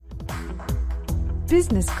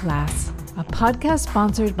Business Class, a podcast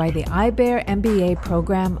sponsored by the iBear MBA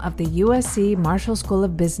program of the USC Marshall School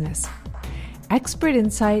of Business. Expert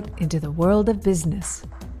insight into the world of business.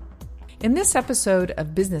 In this episode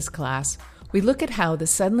of Business Class, we look at how the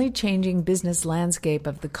suddenly changing business landscape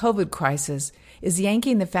of the COVID crisis is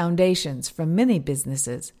yanking the foundations from many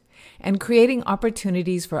businesses and creating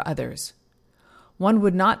opportunities for others. One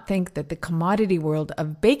would not think that the commodity world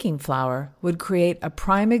of baking flour would create a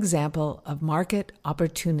prime example of market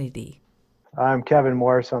opportunity. I'm Kevin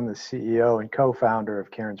Morse. I'm the CEO and co-founder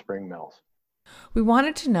of Cairn Spring Mills. We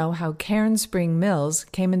wanted to know how Cairn Spring Mills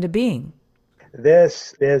came into being.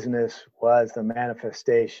 This business was the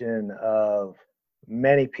manifestation of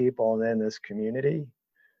many people in this community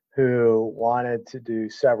who wanted to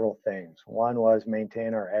do several things. One was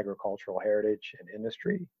maintain our agricultural heritage and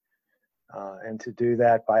industry. And to do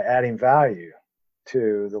that by adding value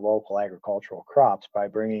to the local agricultural crops by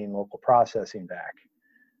bringing local processing back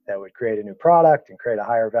that would create a new product and create a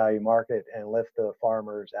higher value market and lift the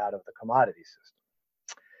farmers out of the commodity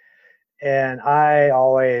system. And I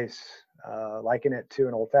always liken it to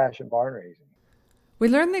an old-fashioned barn raising. We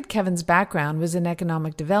learned that Kevin's background was in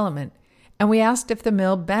economic development, and we asked if the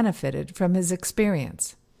mill benefited from his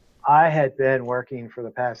experience. I had been working for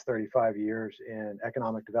the past 35 years in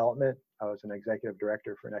economic development. I was an executive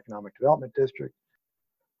director for an economic development district.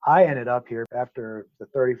 I ended up here after the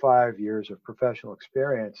 35 years of professional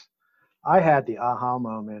experience. I had the aha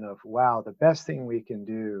moment of, wow, the best thing we can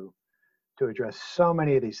do to address so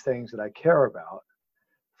many of these things that I care about,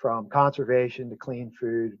 from conservation to clean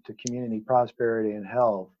food to community prosperity and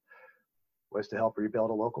health, was to help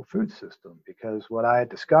rebuild a local food system. Because what I had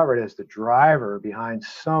discovered is the driver behind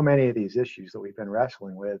so many of these issues that we've been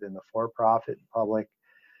wrestling with in the for-profit, public,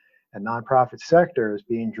 and nonprofit sector is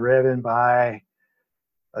being driven by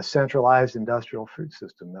a centralized industrial food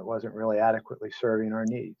system that wasn't really adequately serving our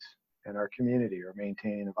needs and our community or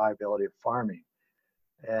maintaining the viability of farming.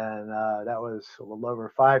 And that was a little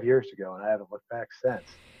over 5 years ago, and I haven't looked back since.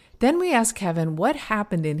 Then we asked Kevin what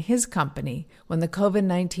happened in his company when the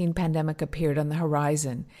COVID-19 pandemic appeared on the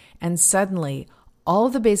horizon, and suddenly all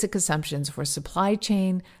the basic assumptions for supply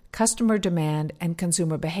chain, customer demand, and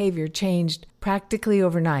consumer behavior changed practically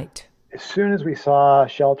overnight. As soon as we saw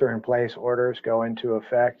shelter-in-place orders go into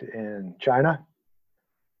effect in China,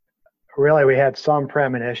 really we had some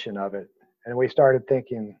premonition of it, and we started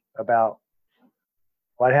thinking about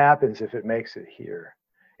what happens if it makes it here.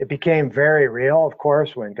 It became very real, of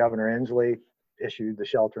course, when Governor Inslee issued the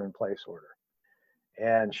shelter-in-place order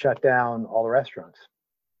and shut down all the restaurants.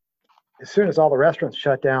 As soon as all the restaurants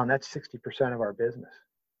shut down, that's 60% of our business.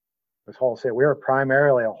 It was wholesale. We were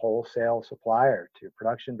primarily a wholesale supplier to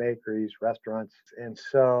production bakeries, restaurants. And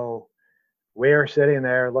so we were sitting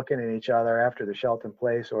there looking at each other after the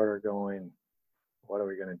shelter-in-place order going, what are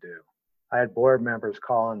we going to do? I had board members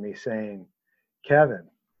calling me saying, Kevin,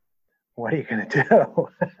 what are you going to do?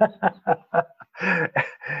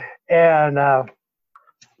 And,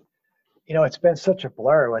 it's been such a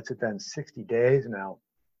blur. What's it been, 60 days now?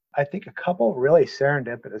 I think a couple really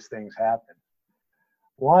serendipitous things happened.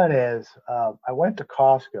 One is I went to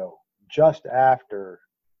Costco just after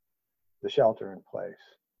the shelter in place,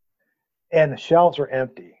 and the shelves were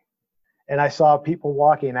empty. And I saw people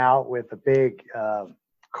walking out with the big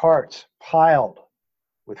carts piled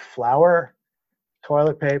with flour,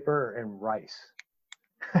 toilet paper, and rice.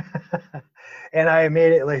 And I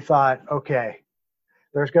immediately thought, okay,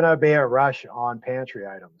 there's going to be a rush on pantry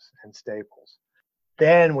items and staples.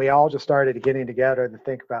 Then we all just started getting together to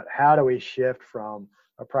think about how do we shift from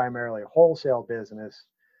a primarily wholesale business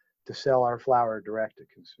to sell our flour direct to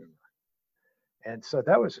consumer. And so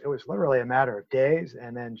it was literally a matter of days,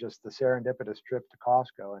 and then just the serendipitous trip to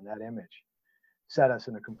Costco and that image set us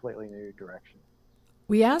in a completely new direction.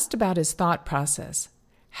 We asked about his thought process.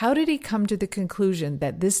 How did he come to the conclusion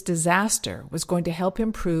that this disaster was going to help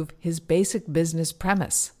improve his basic business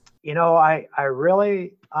premise? I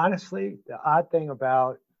really, honestly, the odd thing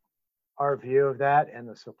about our view of that and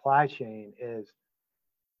the supply chain is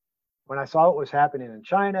when I saw what was happening in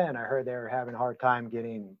China and I heard they were having a hard time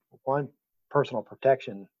getting one personal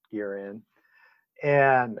protection gear in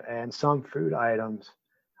and some food items,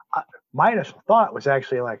 my initial thought was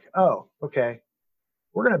actually like, oh, okay,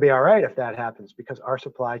 we're going to be all right if that happens because our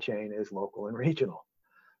supply chain is local and regional.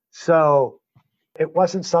 So it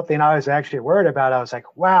wasn't something I was actually worried about. I was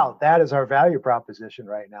like, wow, that is our value proposition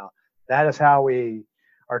right now. That is how we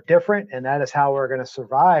are different, and that is how we're going to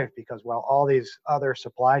survive, because while all these other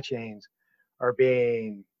supply chains are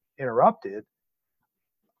being interrupted,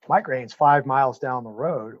 my grain's 5 miles down the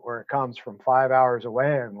road, or it comes from 5 hours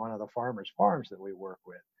away on one of the farmers' farms that we work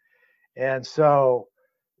with. And so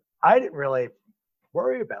I didn't really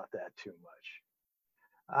worry about that too much.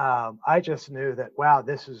 I just knew that, wow,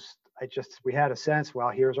 we had a sense, well,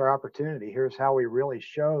 here's our opportunity. Here's how we really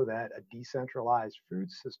show that a decentralized food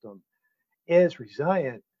system is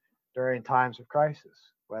resilient during times of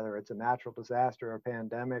crisis, whether it's a natural disaster, a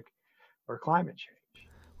pandemic, or climate change.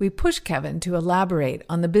 We push Kevin to elaborate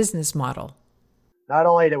on the business model. Not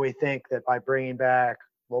only do we think that by bringing back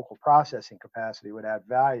local processing capacity would add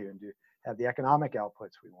value and have the economic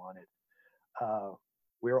outputs we wanted,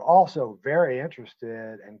 we were also very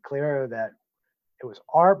interested and clear that it was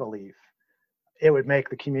our belief it would make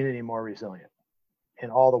the community more resilient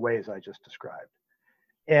in all the ways I just described.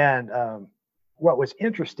 And what was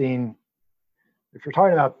interesting, if you're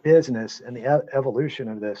talking about business and the evolution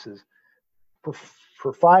of this, is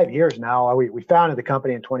for 5 years now, we founded the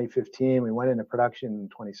company in 2015. We went into production in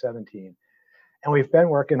 2017. And we've been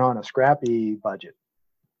working on a scrappy budget.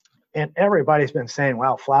 And everybody's been saying,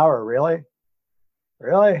 wow, flour, really?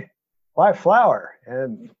 Really? Why flour?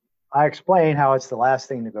 And I explain how it's the last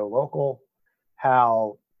thing to go local,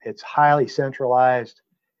 how it's highly centralized.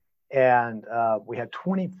 And we had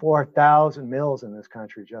 24,000 mills in this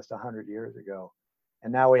country just 100 years ago.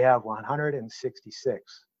 And now we have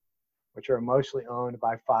 166, which are mostly owned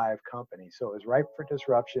by 5 companies. So it was ripe for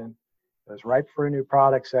disruption. It was ripe for a new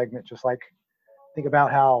product segment, just like think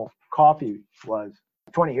about how coffee was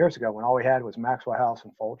 20 years ago when all we had was Maxwell House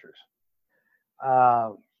and Folgers.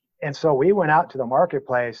 And so we went out to the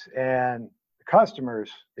marketplace, and the customer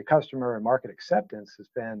and market acceptance has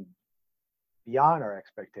been beyond our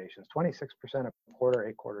expectations, 26% a quarter,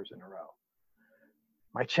 8 quarters in a row.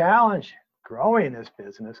 My challenge growing this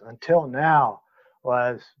business until now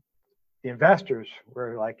was the investors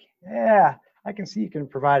were like, yeah, I can see you can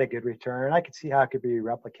provide a good return. I can see how it could be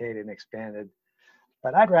replicated and expanded,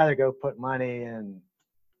 but I'd rather go put money in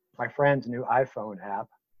my friend's new iPhone app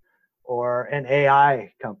or an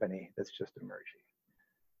AI company that's just emerging.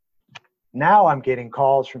 Now I'm getting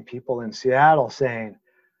calls from people in Seattle saying,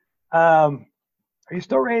 are you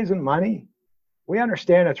still raising money? We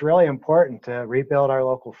understand it's really important to rebuild our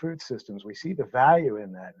local food systems. We see the value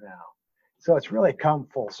in that now. So it's really come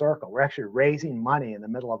full circle. We're actually raising money in the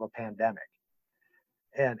middle of a pandemic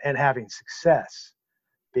and having success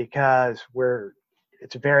because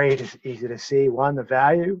it's very easy to see, one, the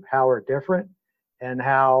value, how we're different, and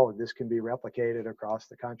how this can be replicated across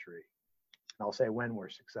the country. And I'll say when we're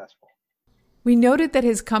successful. We noted that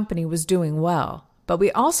his company was doing well, but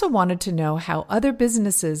we also wanted to know how other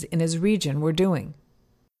businesses in his region were doing.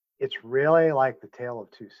 It's really like the tale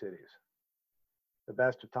of two cities, the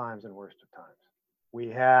best of times and worst of times. We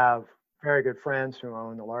have very good friends who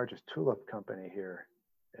own the largest tulip company here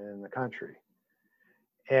in the country.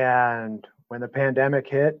 And when the pandemic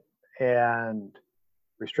hit and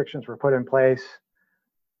restrictions were put in place,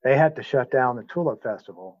 they had to shut down the Tulip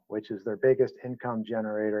Festival, which is their biggest income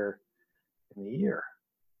generator in the year.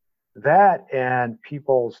 That and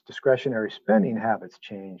people's discretionary spending habits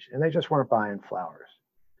changed, and they just weren't buying flowers.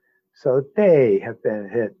 So they have been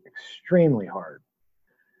hit extremely hard.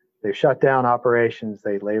 They've shut down operations.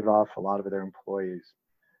 They laid off a lot of their employees.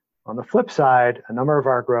 On the flip side, a number of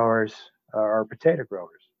our growers are potato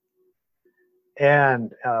growers.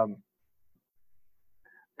 And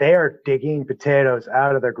they are digging potatoes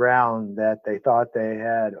out of the ground that they thought they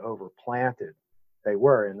had overplanted. They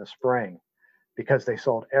were in the spring because they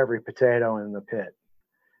sold every potato in the pit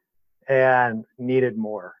and needed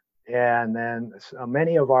more. And then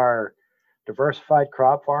many of our diversified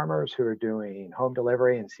crop farmers who are doing home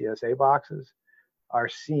delivery and CSA boxes are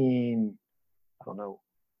seeing, I don't know,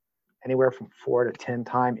 anywhere from 4 to 10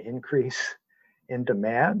 time increase in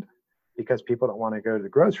demand because people don't want to go to the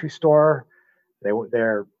grocery store.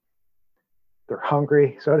 They're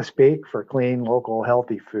hungry, so to speak, for clean, local,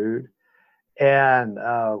 healthy food. And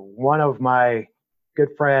one of my good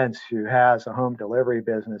friends who has a home delivery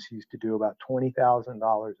business used to do about $20,000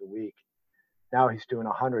 a week. Now he's doing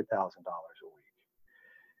 $100,000 a week.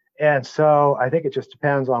 And so I think it just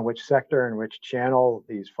depends on which sector and which channel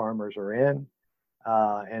these farmers are in.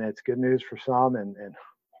 And it's good news for some and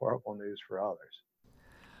horrible news for others.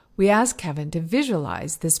 We asked Kevin to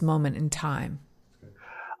visualize this moment in time.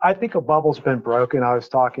 I think a bubble's been broken. I was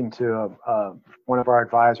talking to one of our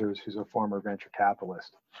advisors who's a former venture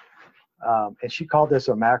capitalist. And she called this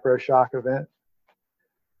a macro shock event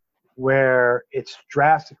where it's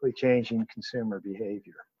drastically changing consumer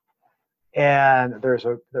behavior. And there's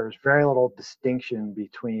very little distinction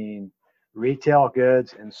between retail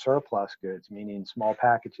goods and surplus goods, meaning small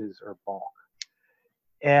packages or bulk.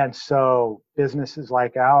 And so businesses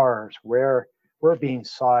like ours, we're being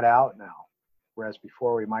sought out now. whereas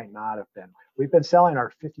before we might not have been. We've been selling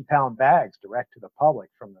our 50-pound bags direct to the public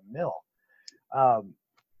from the mill.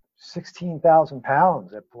 16,000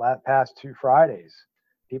 pounds at past 2 Fridays.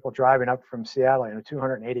 People driving up from Seattle,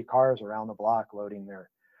 280 cars around the block loading their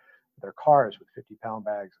cars with 50-pound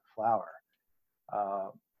bags of flour.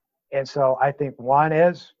 And so I think one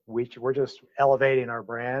is we're just elevating our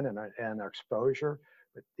brand and our exposure.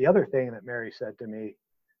 But the other thing that Mary said to me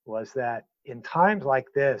was that in times like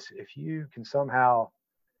this, if you can somehow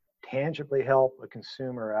tangibly help a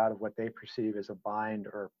consumer out of what they perceive as a bind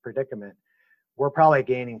or predicament, we're probably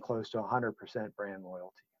gaining close to 100% brand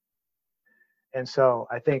loyalty. And so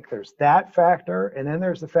I think there's that factor. And then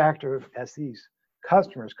there's the factor of as these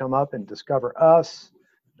customers come up and discover us,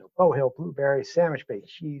 Bow Hill Blueberry, Sandwich Bay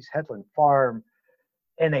Cheese, Headland Farm,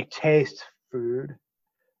 and they taste food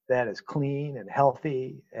that is clean and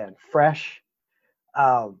healthy and fresh,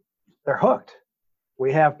 they're hooked.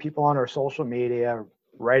 We have people on our social media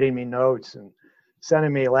writing me notes and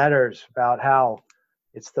sending me letters about how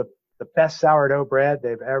it's the best sourdough bread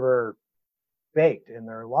they've ever baked in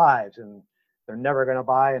their lives, and they're never going to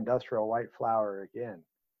buy industrial white flour again.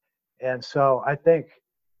 And so I think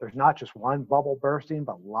there's not just one bubble bursting,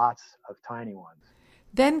 but lots of tiny ones.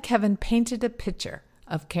 Then Kevin painted a picture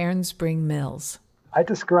of Cairn Spring Mills. I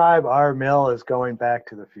describe our mill as going back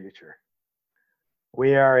to the future.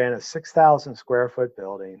 We are in a 6,000 square foot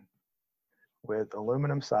building with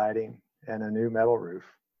aluminum siding and a new metal roof.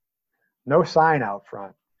 No sign out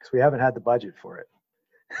front because we haven't had the budget for it.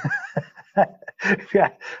 We've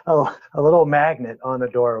got a little magnet on the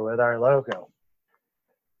door with our logo.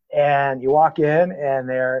 And you walk in and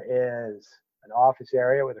there is an office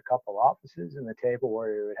area with a couple offices and the table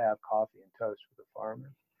where you would have coffee and toast with the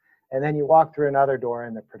farmers. And then you walk through another door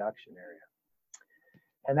in the production area.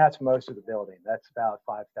 And that's most of the building. That's about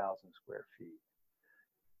 5,000 square feet.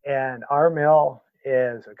 And our mill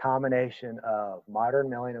is a combination of modern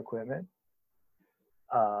milling equipment,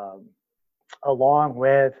 along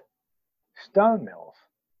with stone mills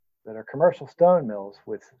that are commercial stone mills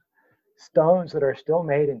with stones that are still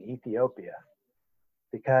made in Ethiopia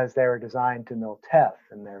because they were designed to mill teff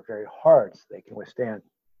and they're very hard so they can withstand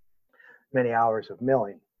many hours of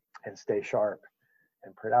milling and stay sharp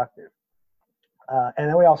and productive. And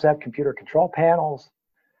then we also have computer control panels,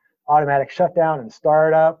 automatic shutdown and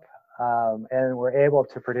startup, and we're able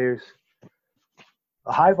to produce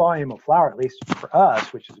a high volume of flour, at least for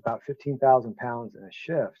us, which is about 15,000 pounds in a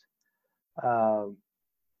shift,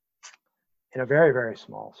 in a very, very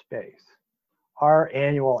small space. Our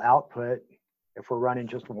annual output, if we're running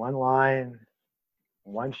just one line,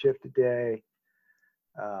 one shift a day,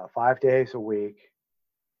 5 days a week,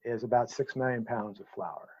 is about 6 million pounds of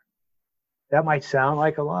flour. That might sound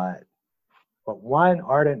like a lot, but one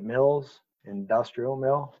Ardent Mills industrial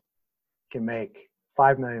mill can make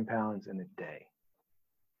 5 million pounds in a day.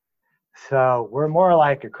 So we're more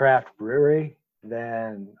like a craft brewery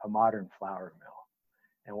than a modern flour mill.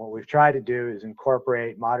 And what we've tried to do is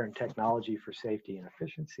incorporate modern technology for safety and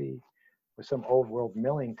efficiency with some old world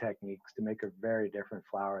milling techniques to make a very different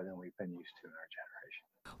flour than we've been used to in our generation.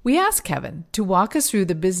 We asked Kevin to walk us through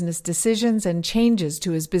the business decisions and changes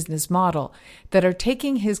to his business model that are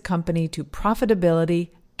taking his company to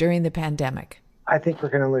profitability during the pandemic. I think we're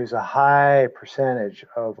going to lose a high percentage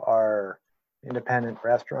of our independent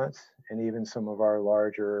restaurants and even some of our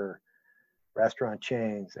larger restaurant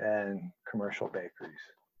chains and commercial bakeries.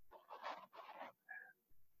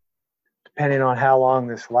 Depending on how long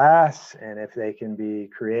this lasts and if they can be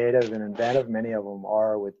creative and inventive, many of them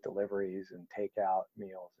are with deliveries and takeout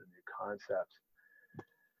meals and new concepts.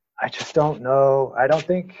 I just don't know. I don't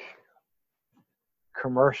think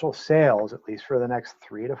commercial sales, at least for the next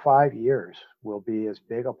 3 to 5 years, will be as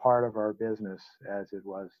big a part of our business as it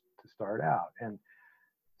was to start out. And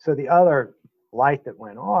so the other light that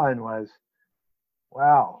went on was,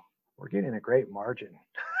 wow, we're getting a great margin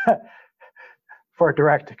for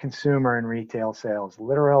direct to consumer and retail sales,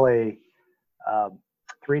 literally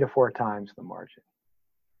 3 to 4 times the margin,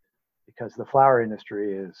 because the flour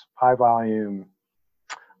industry is high volume,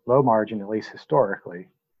 low margin, at least historically,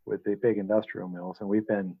 with the big industrial mills. And we've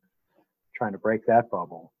been trying to break that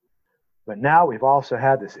bubble. But now we've also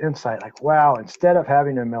had this insight like, wow, instead of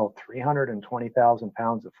having to mill 320,000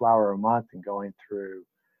 pounds of flour a month and going through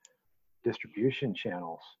distribution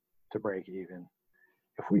channels to break even,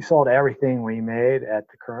 if we sold everything we made at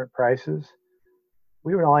the current prices,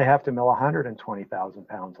 we would only have to mill 120,000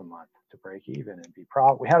 pounds a month to break even and be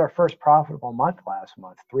we had our first profitable month last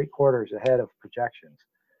month, 3 quarters ahead of projections.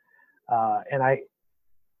 And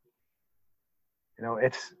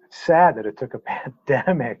it's sad that it took a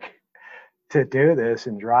pandemic to do this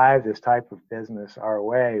and drive this type of business our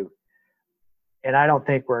way. And I don't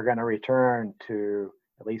think we're going to return to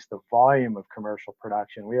at least the volume of commercial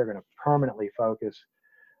production. We are going to permanently focus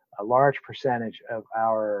a large percentage of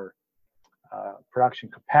our production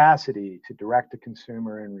capacity to direct to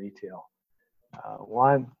consumer and retail.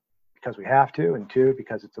 One, because we have to, and two,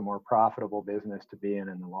 because it's a more profitable business to be in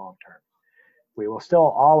the long term. We will still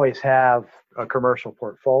always have a commercial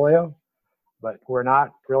portfolio, but we're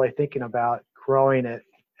not really thinking about growing it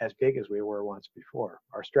as big as we were once before.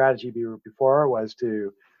 Our strategy before was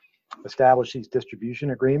to establish these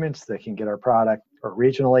distribution agreements that can get our product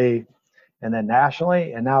regionally and then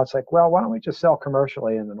nationally. And now it's like, well, why don't we just sell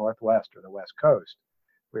commercially in the Northwest or the West Coast?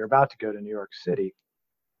 We're about to go to New York City.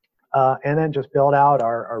 And then just build out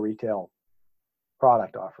our retail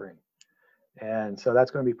product offering. And so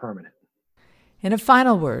that's going to be permanent. In a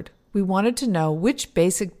final word, we wanted to know which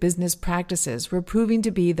basic business practices were proving to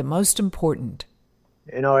be the most important.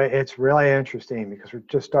 It's really interesting because we're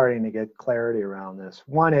just starting to get clarity around this.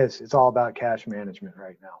 One is it's all about cash management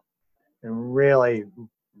right now and really,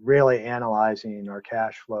 really analyzing our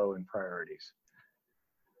cash flow and priorities.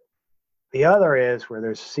 The other is where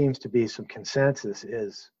there seems to be some consensus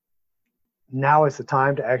is now is the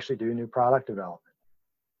time to actually do new product development.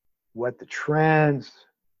 What the trends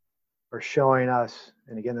are showing us,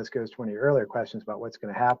 and again, this goes to one of your earlier questions about what's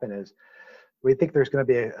going to happen, is we think there's going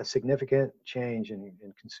to be a significant change in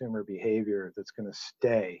consumer behavior that's going to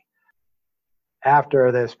stay.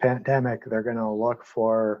 After this pandemic, they're going to look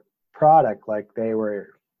for product like they were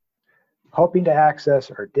hoping to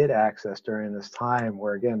access or did access during this time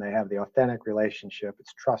where, again, they have the authentic relationship.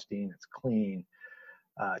 It's trusting, it's clean,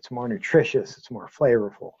 it's more nutritious, it's more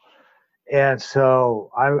flavorful. And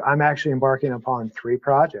so I'm actually embarking upon 3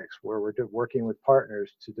 projects where we're working with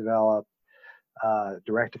partners to develop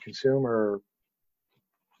direct-to-consumer,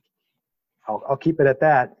 I'll keep it at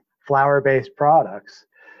that, flour-based products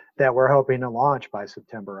that we're hoping to launch by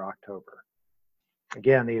September, October.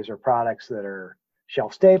 Again, these are products that are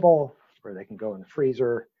shelf-stable, where they can go in the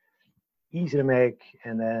freezer, easy to make,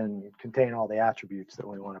 and then contain all the attributes that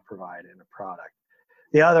we want to provide in a product.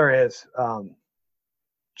 The other is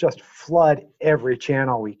just flood every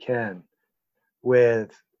channel we can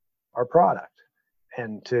with our product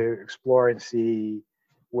and to explore and see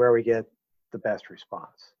where we get the best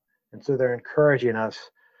response. And so they're encouraging us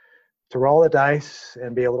to roll the dice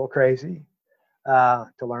and be a little crazy, to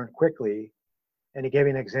learn quickly. And to give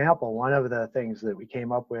you an example, one of the things that we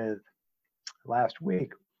came up with last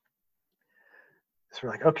week is we're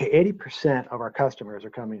like, okay, 80% of our customers are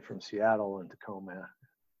coming from Seattle and Tacoma.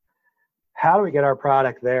 How do we get our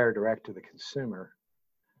product there direct to the consumer,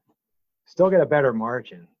 still get a better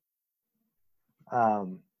margin,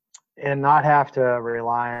 and not have to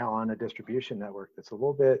rely on a distribution network that's a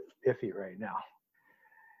little bit iffy right now?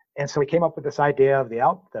 And so we came up with this idea of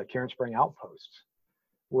the Cairn Spring outposts,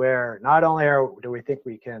 where not only do we think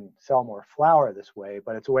we can sell more flour this way,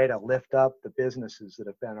 but it's a way to lift up the businesses that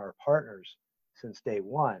have been our partners since day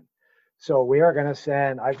one. So we are going to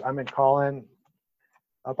send, I'm calling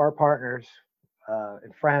up our partners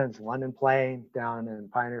and friends, London Plain down in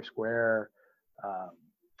Pioneer Square,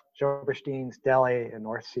 Joberstein's Deli in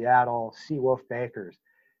North Seattle, Seawolf Bakers.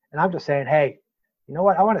 And I'm just saying, hey, you know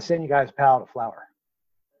what? I want to send you guys a pallet of flour.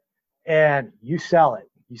 And you sell it.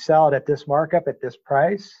 You sell it at this markup, at this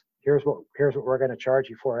price. Here's what we're going to charge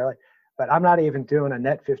you for it. But I'm not even doing a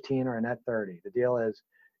net 15 or a net 30. The deal is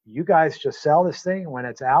you guys just sell this thing. When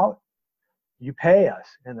it's out, you pay us.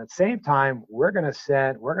 And at the same time, we're going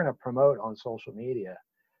to promote on social media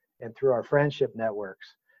and through our friendship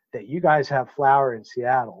networks that you guys have flour in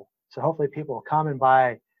Seattle. So hopefully people will come and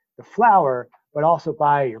buy the flour, but also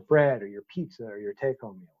buy your bread or your pizza or your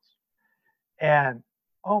take-home meals. And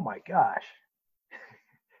oh my gosh,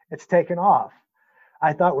 it's taken off.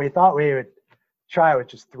 We thought we would try with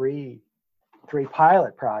just three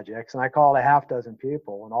pilot projects, and I called a half dozen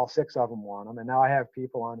people, and all 6 of them want them. And now I have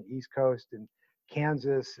people on the East Coast in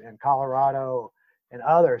Kansas and Colorado and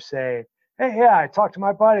others say, hey, yeah, I talked to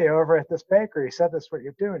my buddy over at this bakery. He said this is what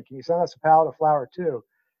you're doing. Can you send us a pallet of flour too?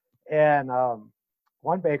 And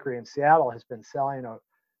one bakery in Seattle has been selling a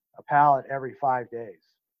pallet every 5 days.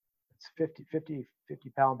 It's 50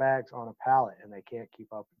 pound bags on a pallet, and they can't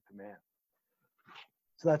keep up with demand.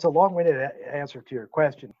 So that's a long-winded answer to your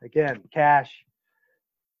question. Again, cash,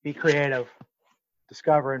 be creative,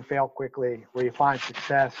 discover and fail quickly where you find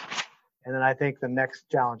success. And then I think the next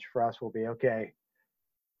challenge for us will be, okay,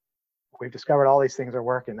 we've discovered all these things are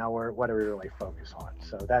working. Now what do we really focus on?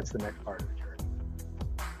 So that's the next part of the journey.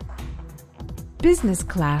 Business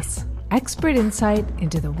Class, expert insight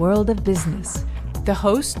into the world of business. The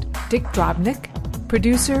host, Dick Drobnik,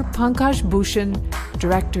 producer Pankaj Bhushan,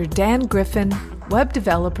 director Dan Griffin, web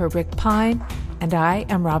developer Rick Pine, and I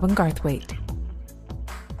am Robin Garthwaite.